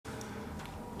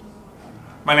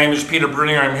My name is Peter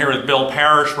Brunier. I'm here with Bill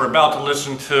Parish. We're about to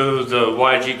listen to the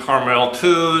YG Carmel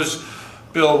 2s.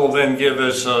 Bill will then give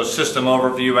us a system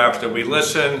overview after we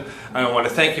listen. I want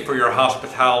to thank you for your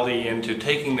hospitality and to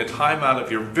taking the time out of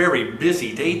your very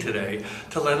busy day today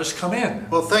to let us come in.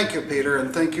 Well, thank you, Peter,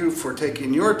 and thank you for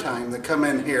taking your time to come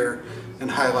in here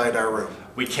and highlight our room.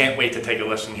 We can't wait to take a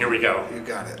listen. Here we go. You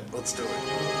got it. Let's do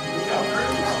it.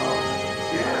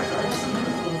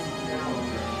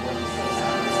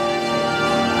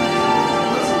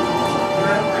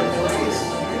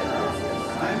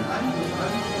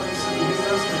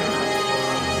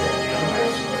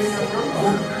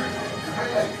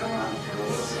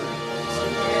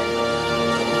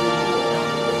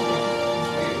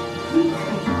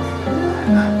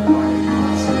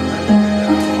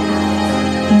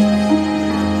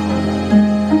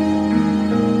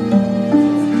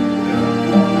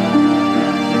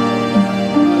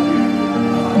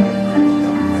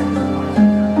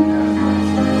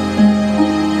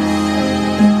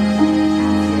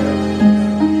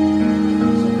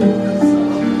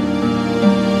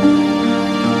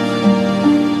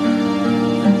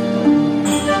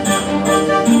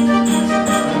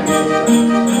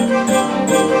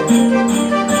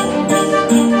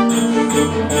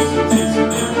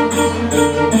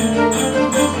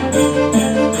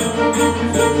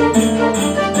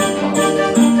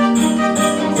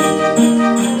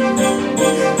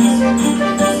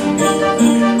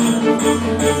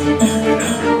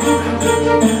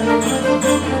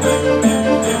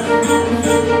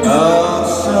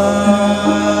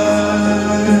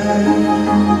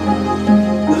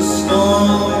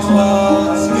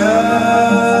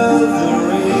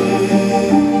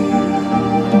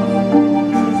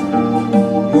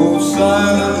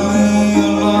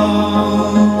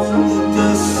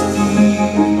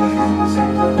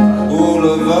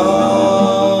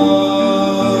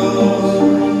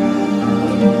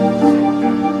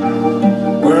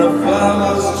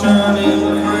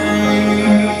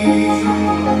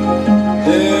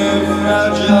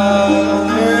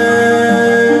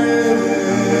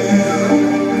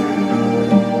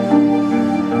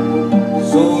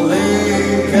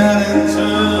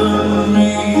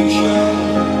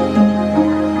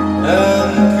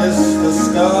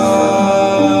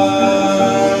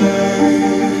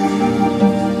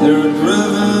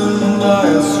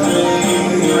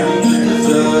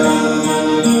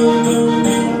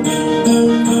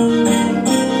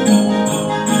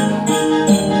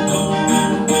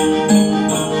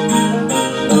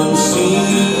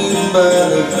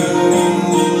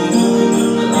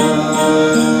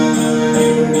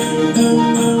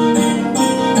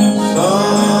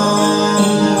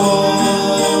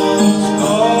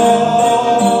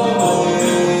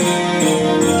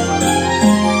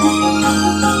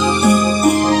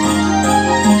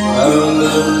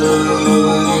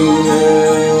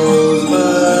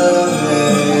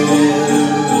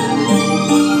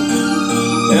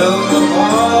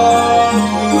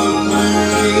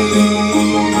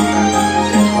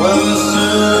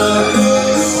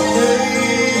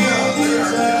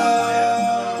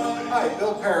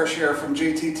 Here from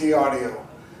GTT Audio,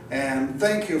 and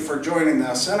thank you for joining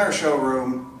us in our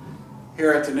showroom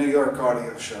here at the New York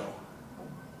Audio Show.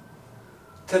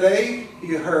 Today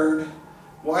you heard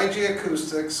YG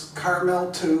Acoustics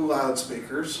Carmel 2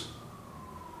 loudspeakers,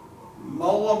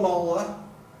 Mola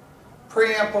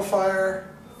preamplifier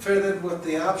fitted with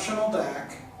the optional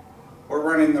DAC. We're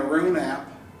running the Rune app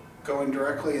going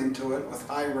directly into it with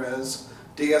high-res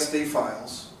DSD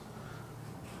files.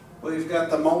 We've got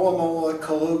the Mola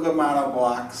Kaluga mono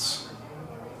blocks,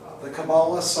 the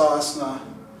Kubala Sosna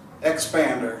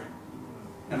expander,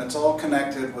 and it's all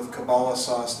connected with Kubala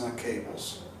Sosna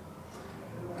cables.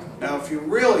 Now, if you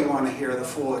really want to hear the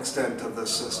full extent of this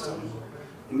system,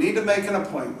 you need to make an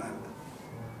appointment.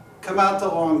 Come out to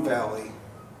Long Valley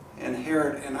and hear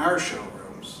it in our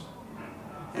showrooms,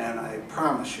 and I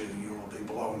promise you, you will be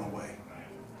blown away.